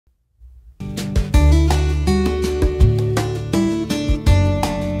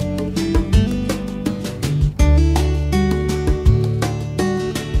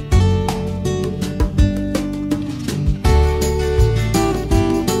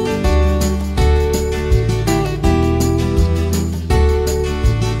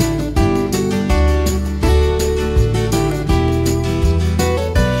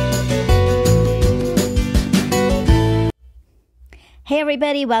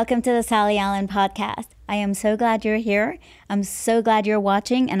everybody. Welcome to the Sally Allen podcast. I am so glad you're here. I'm so glad you're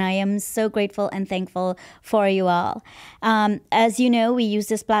watching, and I am so grateful and thankful for you all. As you know, we use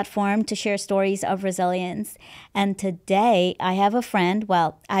this platform to share stories of resilience. And today I have a friend.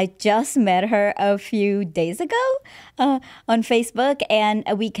 Well, I just met her a few days ago on Facebook, and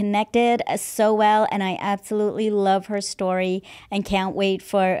we connected so well. And I absolutely love her story and can't wait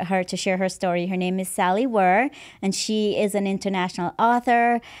for her to share her story. Her name is Sally Wurr, and she is an international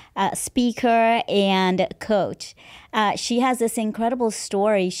author, speaker, and coach. She has this incredible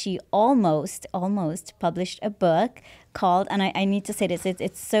story. She almost published a book called, and I need to say this,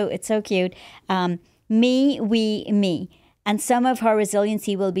 it's so cute, Me, We, Me. And some of her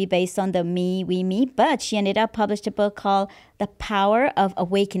resiliency will be based on the me, we, me, but she ended up published a book called The Power of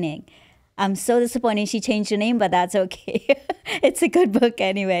Awakening. I'm so disappointed she changed the name, but that's okay. It's a good book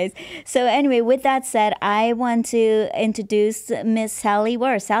anyways. So anyway, with that said, I want to introduce Miss Sally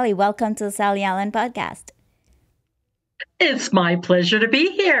Wurr. Sally, welcome to the Sally Allen podcast. It's my pleasure to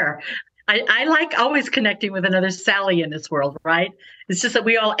be here. I like always connecting with another Sally in this world, right? It's just that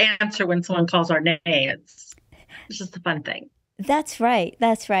we all answer when someone calls our name. It's just a fun thing. That's right.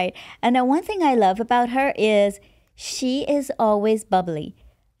 That's right. And the one thing I love about her is she is always bubbly.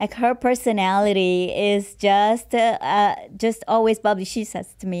 Like her personality is just always bubbly. She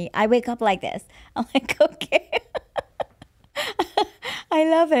says to me, I wake up like this. I'm like, okay. I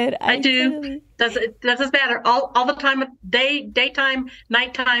love it. I do. Totally... Doesn't matter. All the time, daytime,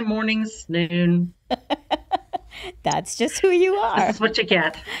 nighttime, mornings, noon. That's just who you are. This is what you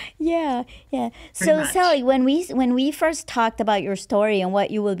get. Yeah. So Sally, when we first talked about your story and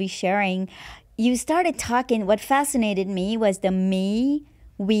what you will be sharing, you started talking. What fascinated me was the me,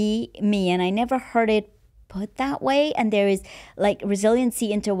 we, me, and I never heard it put that way. And there is like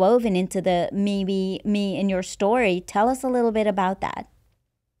resiliency interwoven into the me, we, me in your story. Tell us a little bit about that.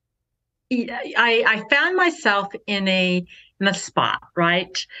 I found myself in a spot,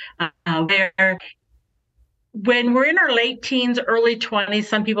 right, where when we're in our late teens, early 20s,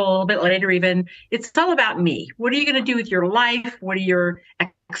 some people a little bit later even, it's all about me. What are you going to do with your life? What are your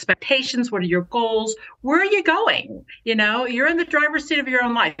expectations? What are your goals? Where are you going? You know, you're in the driver's seat of your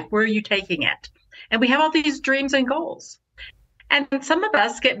own life. Where are you taking it? And we have all these dreams and goals. And some of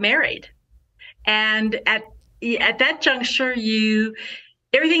us get married. And at that juncture,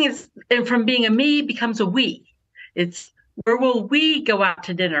 everything is, and from being a me becomes a we. It's where will we go out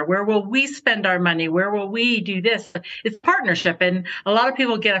to dinner? Where will we spend our money? Where will we do this? It's partnership. And a lot of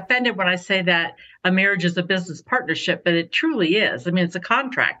people get offended when I say that a marriage is a business partnership, but it truly is. I mean, it's a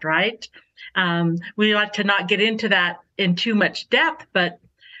contract, right? We like to not get into that in too much depth, but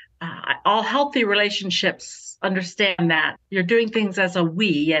all healthy relationships understand that you're doing things as a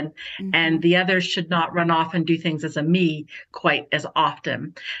we, and the others should not run off and do things as a me quite as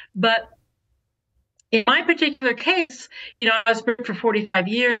often. But in my particular case, you know, I was married for 45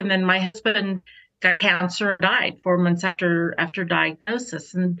 years, and then my husband got cancer and died 4 months after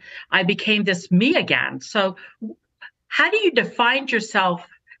diagnosis, and I became this me again. So how do you define yourself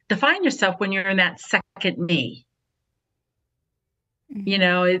when you're in that second me? You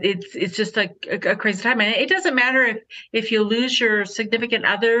know, it's just a crazy time. And it doesn't matter if you lose your significant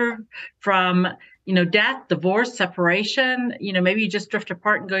other from, you know, death, divorce, separation, you know, maybe you just drift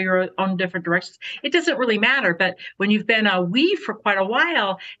apart and go your own different directions. It doesn't really matter. But when you've been a we for quite a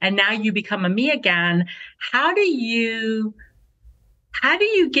while and now you become a me again, how do you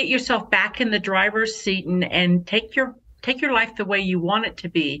get yourself back in the driver's seat and take your life the way you want it to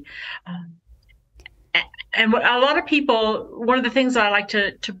be? And a lot of people, one of the things that I like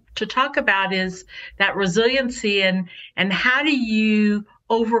to talk about is that resiliency and how do you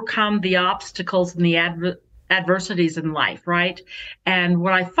overcome the obstacles and the adversities in life, right? And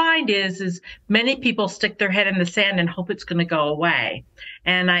what I find is many people stick their head in the sand and hope it's going to go away.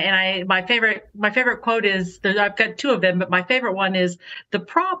 And my favorite quote is, I've got two of them, but my favorite one is, the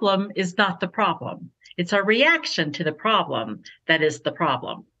problem is not the problem. It's a reaction to the problem that is the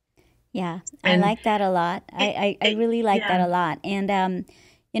problem. Yeah, I like that a lot. I really like that a lot. And,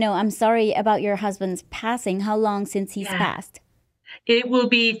 you know, I'm sorry about your husband's passing. How long since he's passed? It will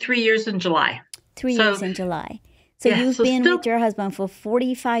be 3 years in July. 3 years in July. So you've been with your husband for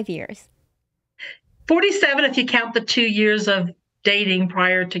 45 years. 47 if you count the 2 years of dating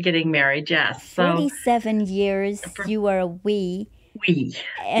prior to getting married, yes. So 47 years you were a we.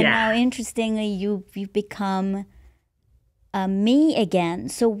 And now, interestingly, you've become me again.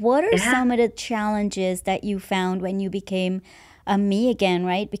 So what are some of the challenges that you found when you became a me again,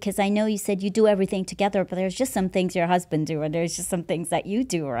 right? Because I know you said you do everything together, but there's just some things your husband do, and there's just some things that you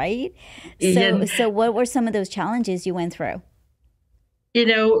do, right? So what were some of those challenges you went through?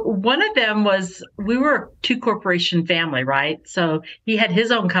 One of them was we were a two corporation family, right? So he had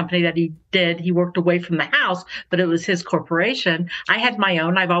his own company that he did. He worked away from the house, but it was his corporation. I had my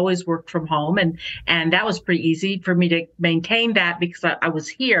own. I've always worked from home, and that was pretty easy for me to maintain that because I was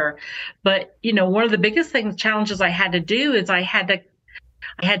here. But one of the biggest things challenges I had to do is I had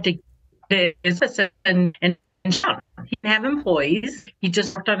to business and he didn't have employees. He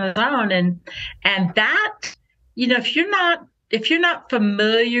just worked on his own, and that if you're not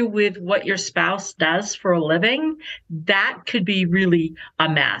familiar with what your spouse does for a living, that could be really a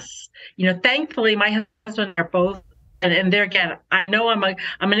mess. Thankfully, my husband are both, and there again, I know I'm an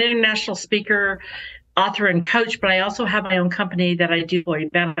international speaker, author, and coach, but I also have my own company that I do employee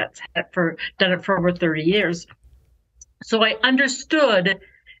benefits. Done it for over 30 years, so I understood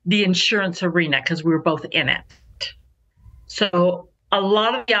the insurance arena because we were both in it. So a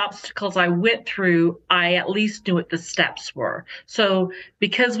lot of the obstacles I went through, I at least knew what the steps were. So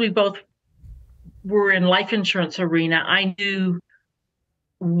because we both were in life insurance arena, I knew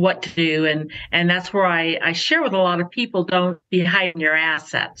what to do. And that's where I share with a lot of people, don't be hiding your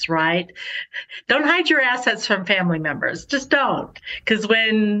assets, right? Don't hide your assets from family members. Just don't. Because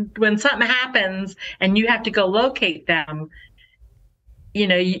when something happens and you have to go locate them,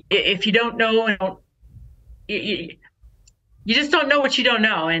 if you don't know, you just don't know what you don't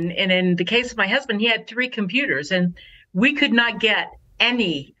know. And in the case of my husband, he had 3 computers, and we could not get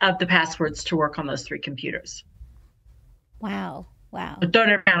any of the passwords to work on those 3 computers. Wow. Wow. But don't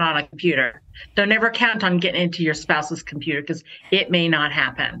ever count on a computer. Don't ever count on getting into your spouse's computer because it may not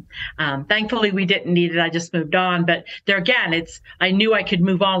happen. Thankfully, we didn't need it. I just moved on. But there again, I knew I could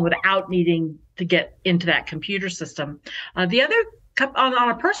move on without needing to get into that computer system. The other, on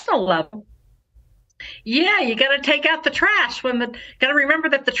a personal level, yeah, you got to take out the trash got to remember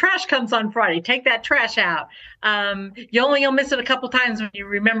that the trash comes on Friday. Take that trash out. You'll miss it a couple times when you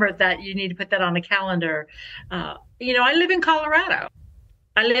remember that you need to put that on a calendar. I live in Colorado.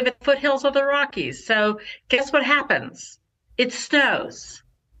 I live at the foothills of the Rockies. So guess what happens? It snows.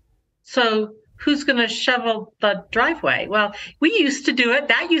 So who's going to shovel the driveway? Well, we used to do it.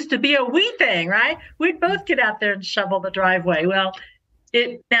 That used to be a we thing, right? We'd both get out there and shovel the driveway. Well,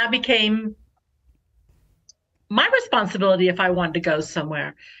 it now became my responsibility if I wanted to go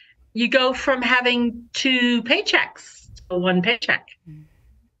somewhere. You go from having 2 paychecks to 1 paycheck.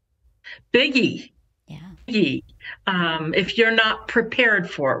 Biggie. Yeah. Biggie. If you're not prepared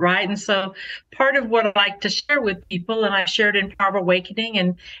for it, right? And so part of what I like to share with people, and I've shared in Power of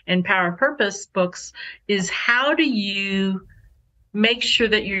Awakening and Power of Purpose books, is how do you make sure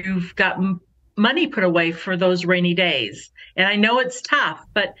that you've got money put away for those rainy days. And I know it's tough,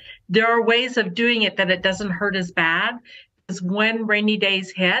 but there are ways of doing it that it doesn't hurt as bad. Because when rainy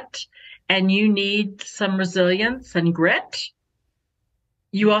days hit and you need some resilience and grit,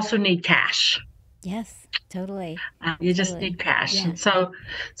 you also need cash. Yes, totally. You just need cash. Yeah. And so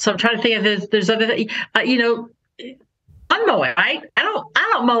I'm trying to think of there's other things, lawn mowing, right? I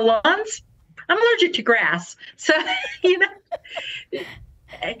don't mow lawns. I'm allergic to grass. So,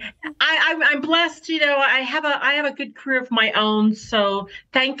 I'm blessed. I have a good career of my own. So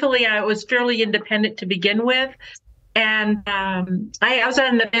thankfully, I was fairly independent to begin with. And I was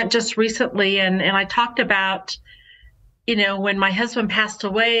at an event just recently, and I talked about, when my husband passed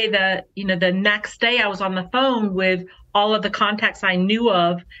away, the next day I was on the phone with all of the contacts I knew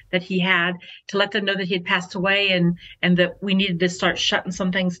of that he had to let them know that he had passed away and that we needed to start shutting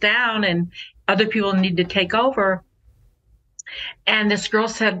some things down and other people needed to take over. And this girl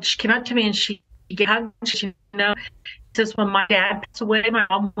said, she came up to me and she gave a hug. She says, when my dad passed away, my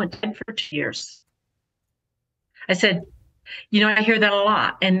mom went dead for 2 years. I said, I hear that a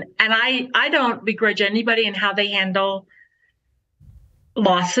lot. And I don't begrudge anybody in how they handle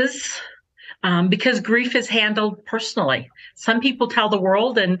losses, because grief is handled personally. Some people tell the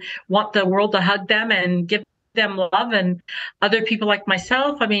world and want the world to hug them and give them love. And other people like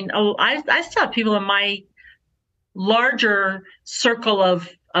myself, I still have people in my larger circle of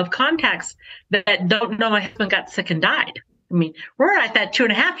contacts that don't know my husband got sick and died. We're at that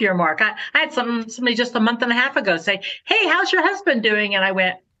 2.5-year mark. I had somebody just a month and a half ago say, "Hey, how's your husband doing?" And I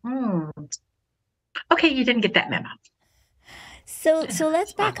went, "Okay, you didn't get that memo." So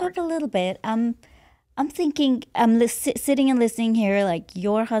let's back up a little bit. I'm thinking, sitting and listening here, like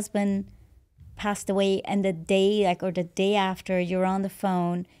your husband passed away, and the day after, you're on the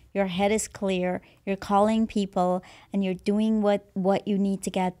phone. Your head is clear, you're calling people, and you're doing what you need to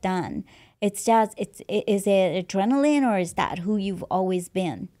get done. Is it adrenaline, or is that who you've always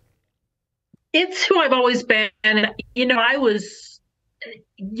been? It's who I've always been. And, you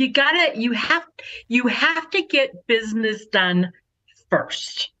have to get business done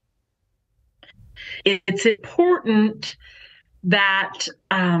first. It's important that,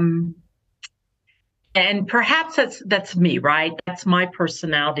 and perhaps that's me, right? That's my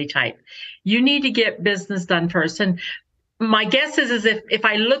personality type. You need to get business done first. And my guess is if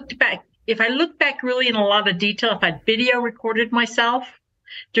I looked back, if I look back really in a lot of detail, if I'd video recorded myself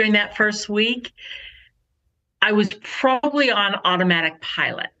during that first week, I was probably on automatic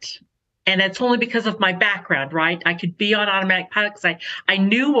pilot. And it's only because of my background, right? I could be on automatic pilot because I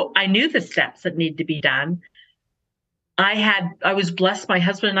knew the steps that need to be done. I was blessed. My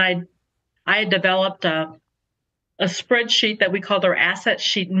husband and I had developed a spreadsheet that we called our asset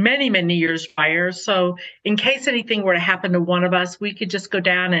sheet many, many years prior. So in case anything were to happen to one of us, we could just go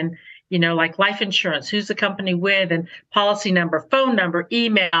down and, like life insurance, who's the company with, and policy number, phone number,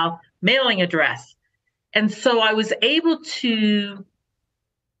 email, mailing address. And so I was able to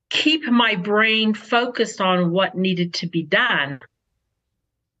keep my brain focused on what needed to be done.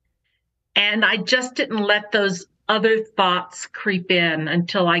 And I just didn't let those other thoughts creep in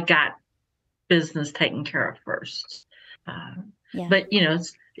until I got business taken care of first. But,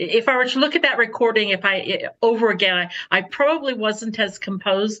 if I were to look at that recording, over again, I probably wasn't as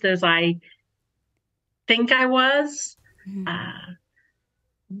composed as I think I was. Mm-hmm.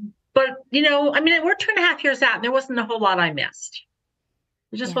 But, we're 2.5 years out and there wasn't a whole lot I missed.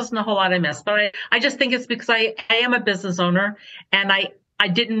 There just wasn't a whole lot I missed. But I just think it's because I am a business owner and I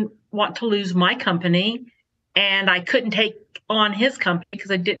didn't want to lose my company and I couldn't take on his company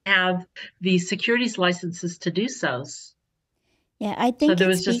because I didn't have the securities licenses to do so. Yeah, I think so there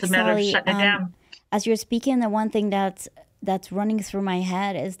was just a matter of shutting it down. As you're speaking, the one thing that's running through my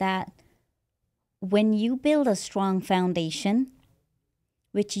head is that when you build a strong foundation,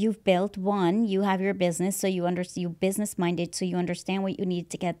 which you've built, one, you have your business, so you're business minded, so you understand what you need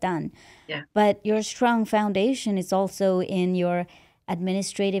to get done. Yeah. But your strong foundation is also in your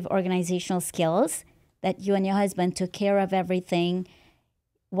administrative organizational skills, that you and your husband took care of everything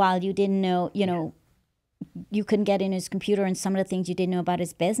while you didn't know, you couldn't get in his computer and some of the things you didn't know about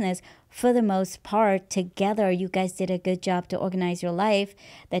his business. For the most part, together, you guys did a good job to organize your life,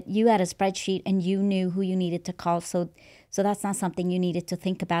 that you had a spreadsheet and you knew who you needed to call. So that's not something you needed to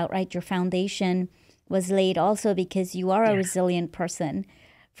think about, right? Your foundation was laid also because you are a resilient person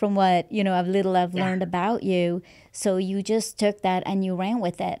from what, I've learned about you. So you just took that and you ran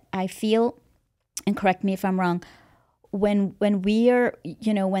with it. I feel, and correct me if I'm wrong, when we are,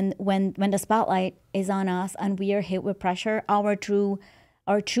 when the spotlight is on us and we are hit with pressure, our true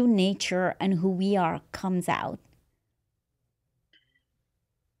nature and who we are comes out.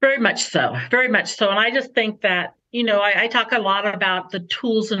 Very much so. Very much so. And I just think that, I talk a lot about the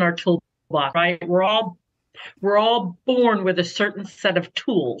tools in our toolbox, right? We're all born with a certain set of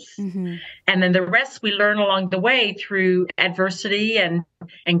tools. Mm-hmm. And then the rest we learn along the way through adversity and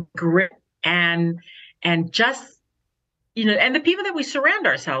grit and just, and the people that we surround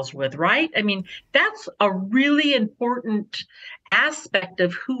ourselves with, right? I mean, that's a really important aspect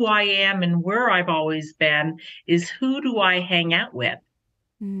of who I am and where I've always been, is who do I hang out with?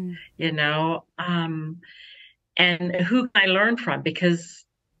 Mm. And who can I learn from? Because,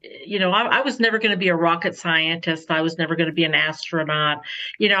 I was never going to be a rocket scientist. I was never going to be an astronaut.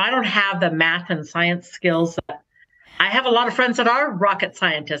 I don't have the math and science skills. I have a lot of friends that are rocket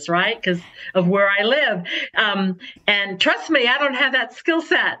scientists, right? Because of where I live. And trust me, I don't have that skill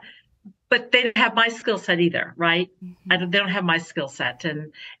set. But they don't have my skill set either, right? Mm-hmm. They don't have my skill set.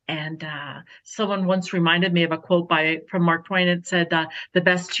 And someone once reminded me of a quote from Mark Twain. It said, the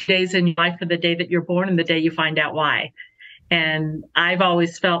best 2 days in your life are the day that you're born and the day you find out why. And I've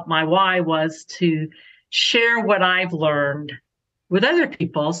always felt my why was to share what I've learned with other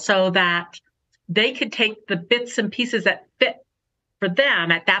people so that they could take the bits and pieces that fit for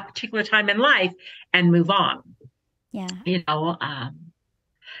them at that particular time in life and move on. Yeah.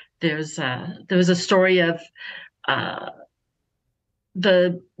 There was a story of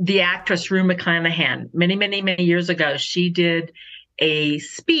the actress Rue McClanahan many, many, many years ago. She did a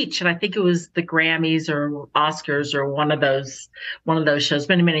speech, and I think it was the Grammys or Oscars or one of those shows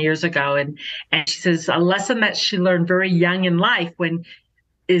many, many years ago. And she says a lesson that she learned very young in life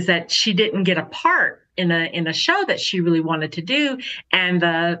is that she didn't get a part in a show that she really wanted to do, and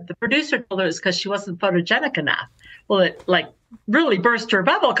the producer told her it's because she wasn't photogenic enough. Well, it really burst her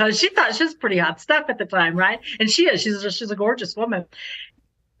bubble because she thought she was pretty hot stuff at the time, right? And she is. She's a gorgeous woman.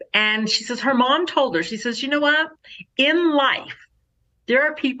 And she says her mom told her, she says, you know what? In life, there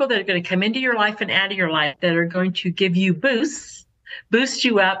are people that are going to come into your life and out of your life that are going to give you boost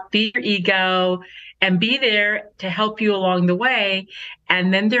you up, feed your ego, and be there to help you along the way.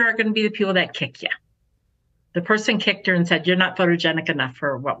 And then there are going to be the people that kick you. The person kicked her and said, "You're not photogenic enough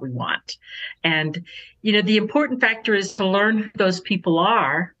for what we want." And, the important factor is to learn who those people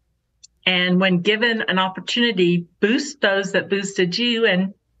are. And when given an opportunity, boost those that boosted you,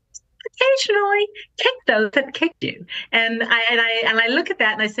 and occasionally kick those that kicked you. And I look at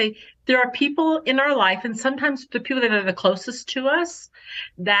that and I say, there are people in our life, and sometimes the people that are the closest to us,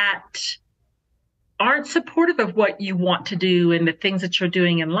 that aren't supportive of what you want to do and the things that you're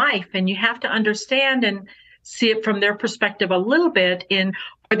doing in life. And you have to understand and see it from their perspective a little bit.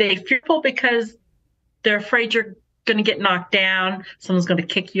 Are they fearful because they're afraid you're going to get knocked down, someone's going to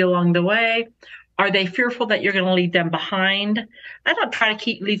kick you along the way? Are they fearful that you're going to leave them behind? I don't try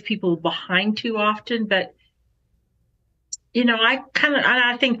to leave people behind too often, but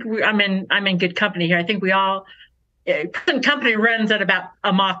I think I'm in good company here. I think we all, present company runs at about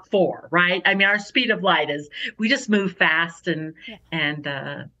a Mach 4, right? I mean, our speed of light is, we just move fast and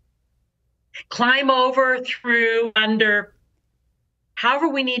climb over, through, under, however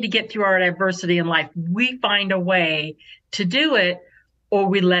we need to get through our adversity in life. We find a way to do it, or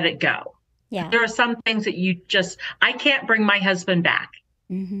we let it go. Yeah. There are some things that I can't bring my husband back.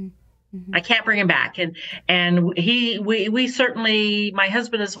 Mm-hmm. Mm-hmm. I can't bring him back. And we certainly, my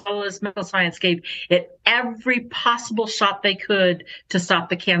husband as well as medical science, gave it every possible shot they could to stop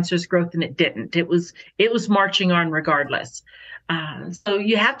the cancer's growth, and it didn't. It was marching on regardless. So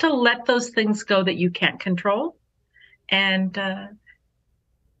you have to let those things go that you can't control, and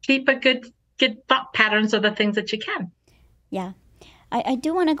keep a good thought patterns of the things that you can. Yeah. I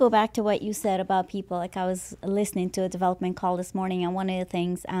do want to go back to what you said about people. Like, I was listening to a development call this morning, and one of the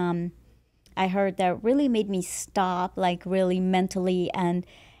things I heard that really made me stop, like really mentally, and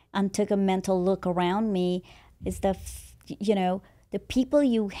took a mental look around me, is the people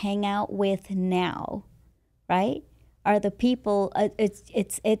you hang out with now, right, are the people.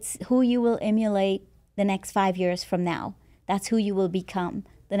 It's who you will emulate the next 5 years from now. That's who you will become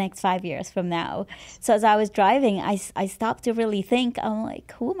the next 5 years from now. So as I was driving, I stopped to really think. I'm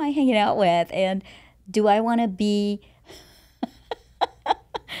like, who am I hanging out with? And do I want to be...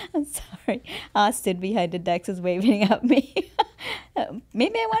 I'm sorry. Austin behind the desk is waving at me.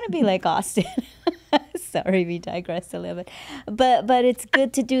 Maybe I want to be like Austin. Sorry, we digressed a little bit. But it's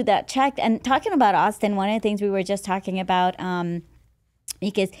good to do that check. And talking about Austin, one of the things we were just talking about...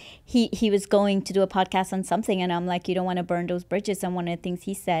 because he was going to do a podcast on something, and I'm like, you don't want to burn those bridges. And one of the things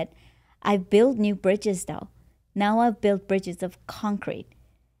he said, I've built new bridges though. Now I've built bridges of concrete,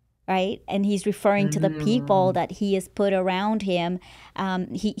 right? And he's referring to the people that he has put around him.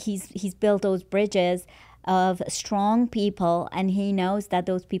 He's built those bridges of strong people, and he knows that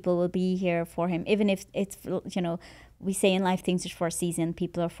those people will be here for him, even if it's, we say in life things are for a season,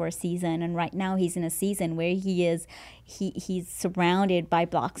 people are for a season. And right now he's in a season where he's surrounded by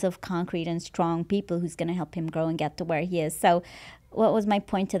blocks of concrete and strong people who's going to help him grow and get to where he is. So what was my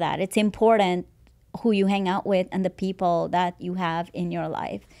point to that? It's important who you hang out with and the people that you have in your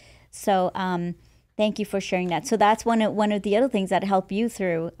life. So thank you for sharing that. So that's one of the other things that help you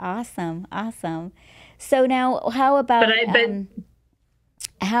through. Awesome. So now how about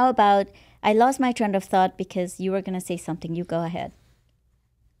I lost my train of thought because you were going to say something. You go ahead.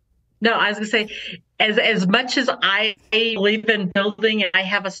 No, I was going to say, as much as I believe in building, and I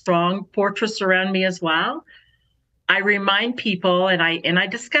have a strong fortress around me as well, I remind people, and I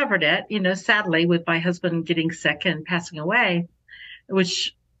discovered it, sadly, with my husband getting sick and passing away,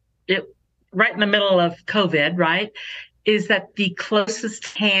 right in the middle of COVID, right, is that the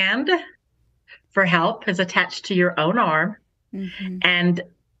closest hand for help is attached to your own arm. Mm-hmm. And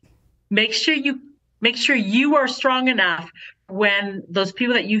make sure you are strong enough when those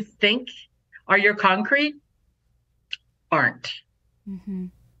people that you think are your concrete aren't. Mm-hmm.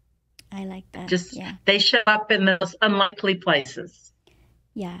 I like that. They show up in those unlikely places.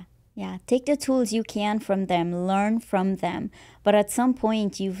 Yeah. Take the tools you can from them, learn from them. But at some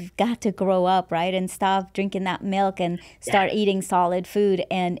point, you've got to grow up, right? And stop drinking that milk and start eating solid food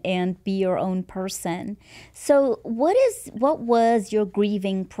and be your own person. So what was your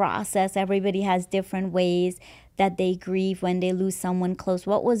grieving process? Everybody has different ways that they grieve when they lose someone close.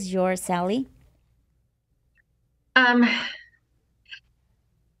 What was yours, Sally? When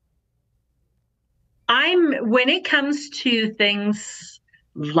it comes to things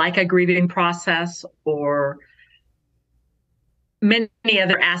like a grieving process or many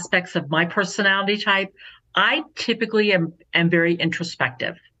other aspects of my personality type, I typically am very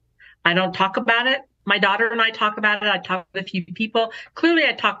introspective. I don't talk about it. My daughter and I talk about it. I talk with a few people. Clearly,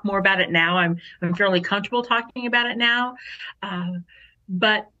 I talk more about it now. I'm fairly comfortable talking about it now.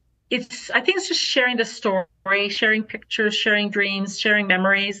 But I think it's just sharing the story, sharing pictures, sharing dreams, sharing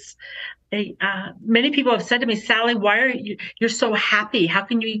memories. many people have said to me, Sally, why are you're so happy? How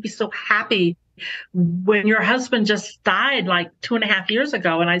can you be so happy when your husband just died like 2.5 years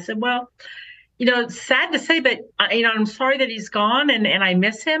ago? And I said, well, it's sad to say, but I'm sorry that he's gone and I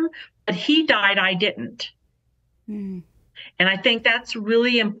miss him, but he died, I didn't. Mm. And I think that's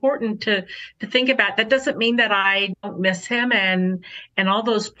really important to think about. That doesn't mean that I don't miss him and all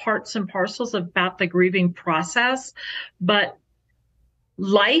those parts and parcels about the grieving process, but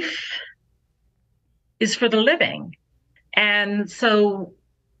life is for the living. And so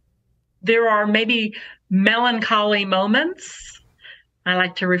there are maybe melancholy moments, I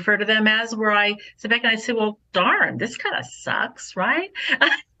like to refer to them as, where I sit back and I say, well, darn, this kind of sucks, right?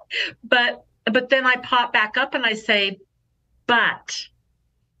 but then I pop back up and I say, but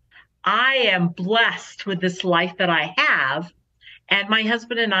I am blessed with this life that I have. And my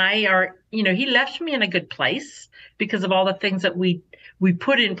husband and I are, he left me in a good place because of all the things that we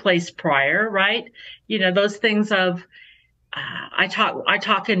put in place prior, right? Those things of, I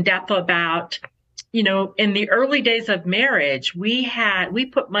talk in depth about, in the early days of marriage, we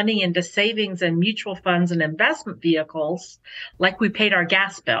put money into savings and mutual funds and investment vehicles like we paid our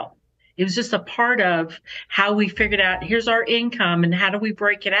gas bill. It was just a part of how we figured out, here's our income and how do we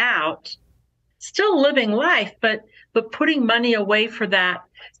break it out? Still living life, but putting money away for that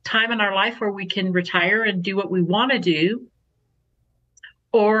time in our life where we can retire and do what we want to do.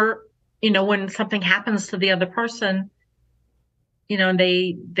 Or, when something happens to the other person, and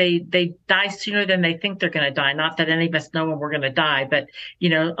they die sooner than they think they're going to die. Not that any of us know when we're going to die, but, a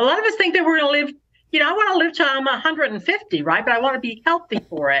lot of us think that we're going to live, I want to live till I'm 150, right? But I want to be healthy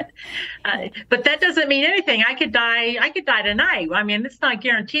for it. But that doesn't mean anything. I could die tonight. I mean, it's not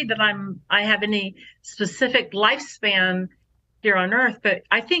guaranteed that I have any specific lifespan here on earth, but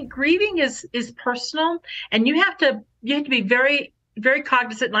I think grieving is personal, and you have to be very, very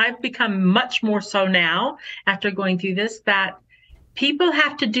cognizant. And I've become much more so now after going through this, that people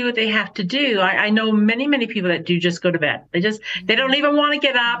have to do what they have to do. I know many, many people that do just go to bed. They don't even want to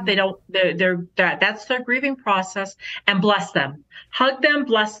get up. That's their grieving process, and bless them, hug them,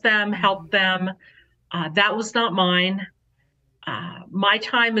 bless them, help them. That was not mine. My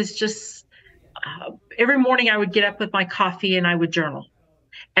time is just, every morning I would get up with my coffee and I would journal.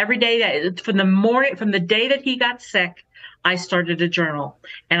 Every day from the day that he got sick, I started a journal,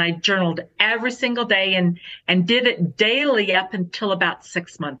 and I journaled every single day and did it daily up until about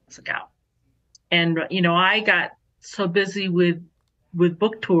 6 months ago. And, I got so busy with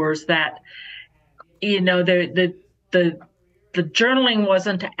book tours that, the journaling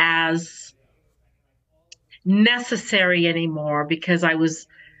wasn't as necessary anymore because I was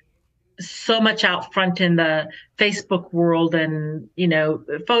so much out front in the Facebook world and,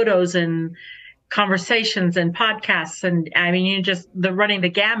 photos and conversations and podcasts. And I mean, just running the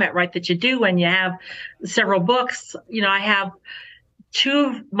gamut, right, that you do when you have several books. I have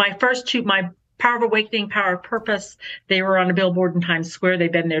my first two, my Power of Awakening, Power of Purpose. They were on a billboard in Times Square. They've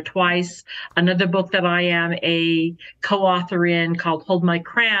been there twice. Another book that I am a co-author in called Hold My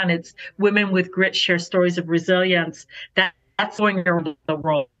Crown. It's Women with Grit Share Stories of Resilience. That's going around the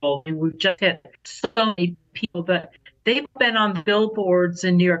world. And we've just hit so many people, but they've been on the billboards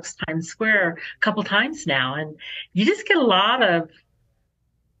in New York's Times Square a couple times now. And you just get a lot of,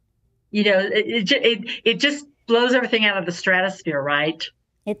 it just blows everything out of the stratosphere, right?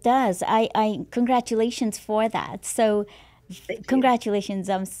 It does. I congratulations for that. So congratulations.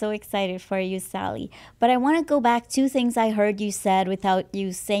 I'm so excited for you, Sally. But I want to go back to things I heard you said without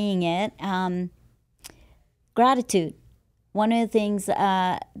you saying it. Gratitude. One of the things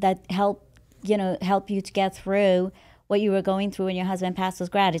that help you to get through what you were going through when your husband passed was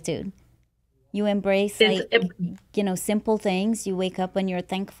gratitude. You embrace simple things. You wake up when you're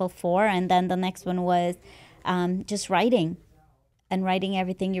thankful for, and then the next one was just writing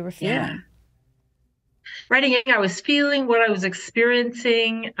everything you were feeling. Yeah. Writing I was feeling, what I was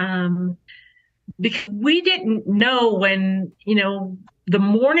experiencing, because we didn't know when, the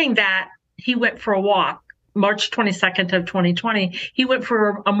morning that he went for a walk, March 22nd of 2020, he went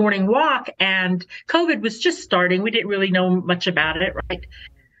for a morning walk and COVID was just starting. We didn't really know much about it, right?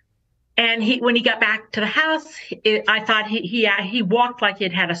 And when he got back to the house, I thought he walked like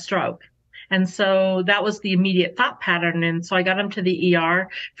he'd had a stroke. And so that was the immediate thought pattern. And so I got him to the ER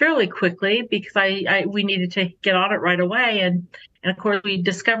fairly quickly because we needed to get on it right away. And of course, we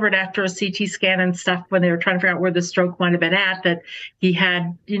discovered after a CT scan and stuff when they were trying to figure out where the stroke might have been at that he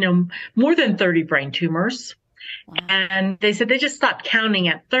had, more than 30 brain tumors. Wow. And they said they just stopped counting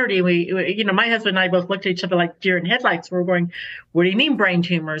at 30. My husband and I both looked at each other like deer in headlights. We're going, what do you mean brain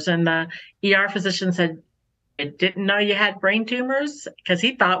tumors? And the ER physician said, didn't know you had brain tumors, because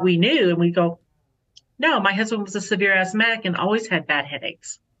he thought we knew. And we go, no, my husband was a severe asthmatic and always had bad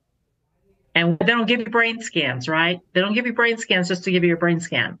headaches. And they don't give you brain scans, right? They don't give you brain scans just to give you a brain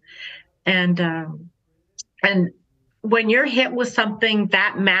scan. And when you're hit with something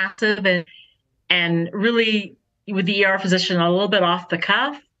that massive and really with the ER physician a little bit off the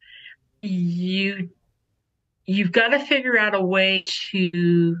cuff, you've got to figure out a way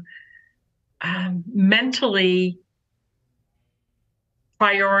to mentally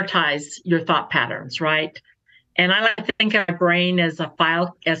prioritize your thought patterns, right? And I like to think of my brain as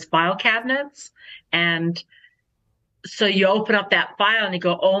file cabinets. And so you open up that file and you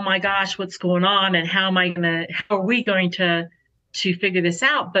go, oh my gosh, what's going on? And how are we going to figure this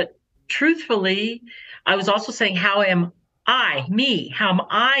out? But truthfully, I was also saying, how am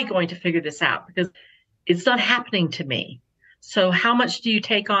I going to figure this out? Because it's not happening to me. So how much do you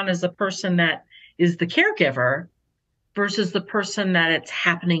take on as a person that is the caregiver versus the person that it's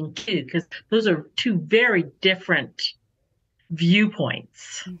happening to? Because those are two very different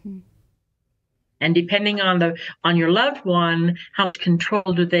viewpoints. Mm-hmm. And depending on your loved one, how much control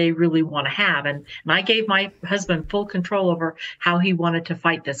do they really want to have? And I gave my husband full control over how he wanted to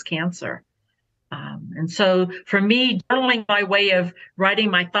fight this cancer. And so for me, journaling my way of writing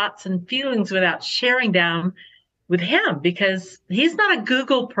my thoughts and feelings without sharing them with him, because he's not a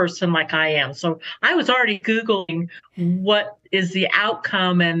Google person like I am. So I was already Googling what is the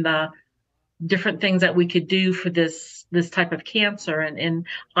outcome and the different things that we could do for this type of cancer. And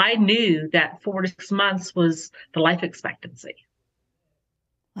I knew that 4 to 6 months was the life expectancy.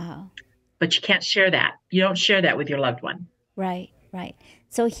 Wow. But you can't share that. You don't share that with your loved one. Right.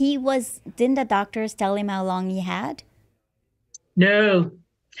 So didn't the doctors tell him how long he had? No.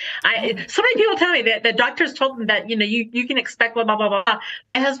 So many people tell me that the doctors told them that, you can expect blah, blah, blah, blah.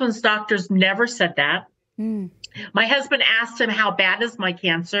 My husband's doctors never said that. My husband asked him, how bad is my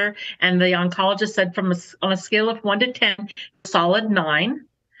cancer? And the oncologist said on a scale of 1 to 10, solid 9.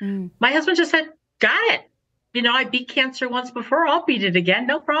 My husband just said, got it. I beat cancer once before. I'll beat it again.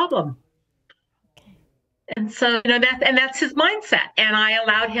 No problem. Okay. And so, that's his mindset. And I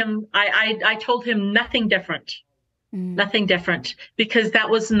allowed him, I told him nothing different. Nothing different, because that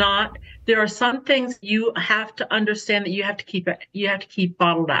was not, there are some things you have to understand that you have to keep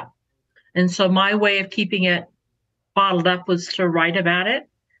bottled up. And so my way of keeping it bottled up was to write about it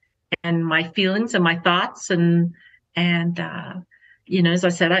and my feelings and my thoughts. And as I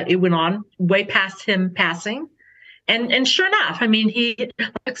said, it went on way past him passing. And sure enough, life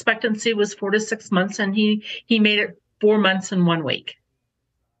expectancy was 4 to 6 months, and he made it 4 months and 1 week.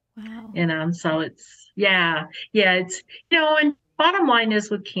 Wow. So it's, it's, and bottom line is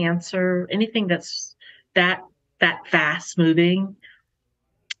with cancer, anything that's that fast moving,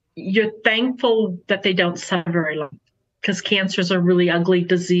 you're thankful that they don't suffer very long, because cancers are really ugly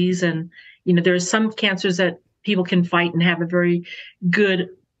disease. And, there's some cancers that people can fight and have a very good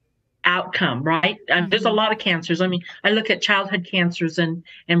outcome, right? There's a lot of cancers. I look at childhood cancers and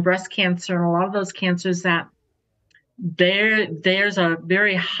breast cancer and a lot of those cancers that there's a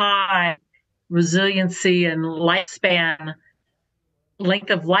very high resiliency and lifespan,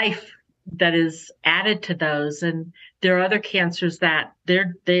 length of life that is added to those. And there are other cancers that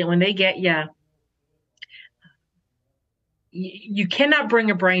when they get you cannot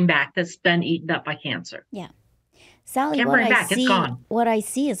bring a brain back that's been eaten up by cancer. Yeah. Sally, can't bring it back. It's gone. What I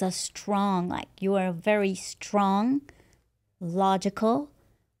see is you are a very strong, logical,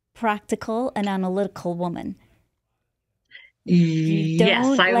 practical, and analytical woman. You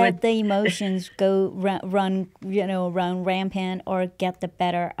don't let the emotions go run rampant or get the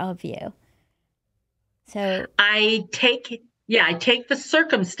better of you. So I take the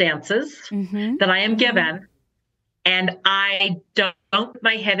circumstances that I am given, and I don't put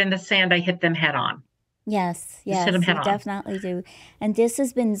my head in the sand. I hit them head on. Yes, you definitely do. And this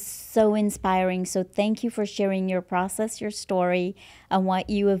has been so inspiring. So thank you for sharing your process, your story, and what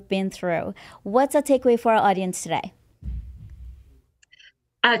you have been through. What's a takeaway for our audience today?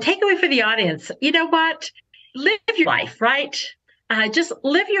 Takeaway for the audience. You know what? Live your life, right? Just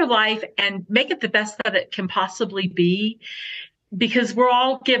live your life and make it the best that it can possibly be, because we're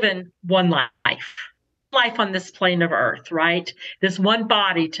all given one life on this plane of earth, right? This one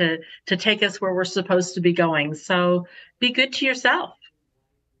body to take us where we're supposed to be going. So be good to yourself.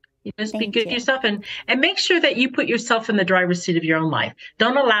 Be good to yourself, and make sure that you put yourself in the driver's seat of your own life.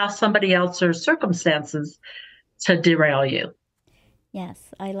 Don't allow somebody else or circumstances to derail you.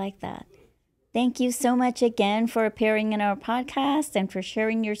 Yes, I like that. Thank you so much again for appearing in our podcast and for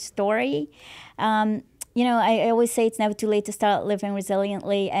sharing your story. I always say it's never too late to start living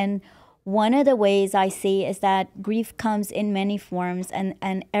resiliently. And one of the ways I see is that grief comes in many forms,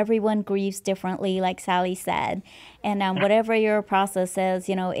 and everyone grieves differently, like Sally said. And whatever your process is,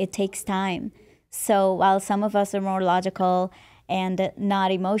 it takes time. So while some of us are more logical and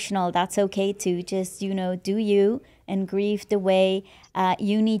not emotional, that's okay to just, do you and grieve the way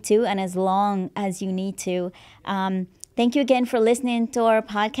you need to and as long as you need to. Thank you again for listening to our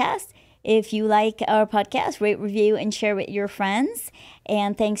podcast. If you like our podcast, rate, review, and share with your friends.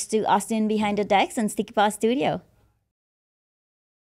 And thanks to Austin behind the decks and Sticky Paw Studio.